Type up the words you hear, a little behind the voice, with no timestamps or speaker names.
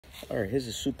All right, here's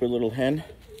a super little hen.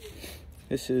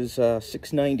 This is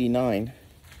 $6.99.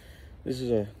 This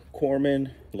is a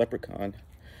Corman leprechaun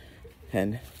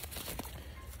hen.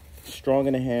 Strong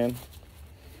in the hand.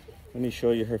 Let me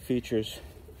show you her features.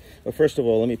 But first of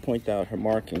all, let me point out her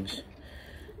markings.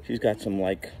 She's got some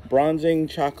like bronzing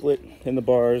chocolate in the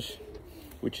bars,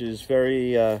 which is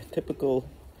very typical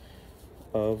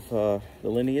of the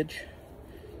lineage.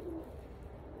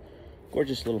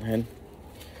 Gorgeous little hen.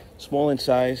 Small in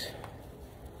size,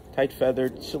 tight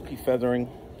feathered, silky feathering.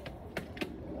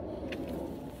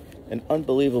 An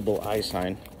unbelievable eye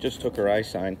sign. Just took her eye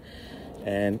sign.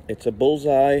 And it's a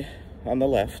bullseye on the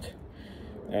left.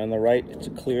 And on the right, it's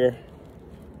a clear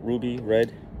ruby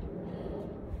red.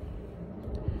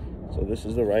 So this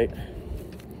is the right.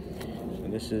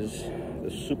 And this is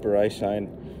the super eye sign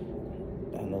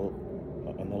on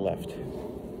the left.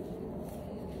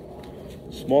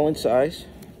 Small in size.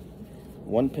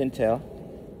 One pin tail.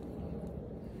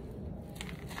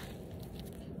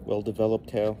 Well-developed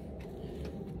tail.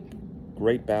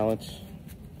 Great balance.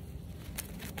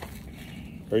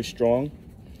 Very strong.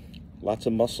 Lots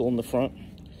of muscle in the front.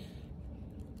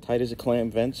 Tight as a clam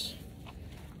vents.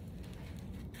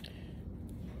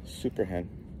 Super hen.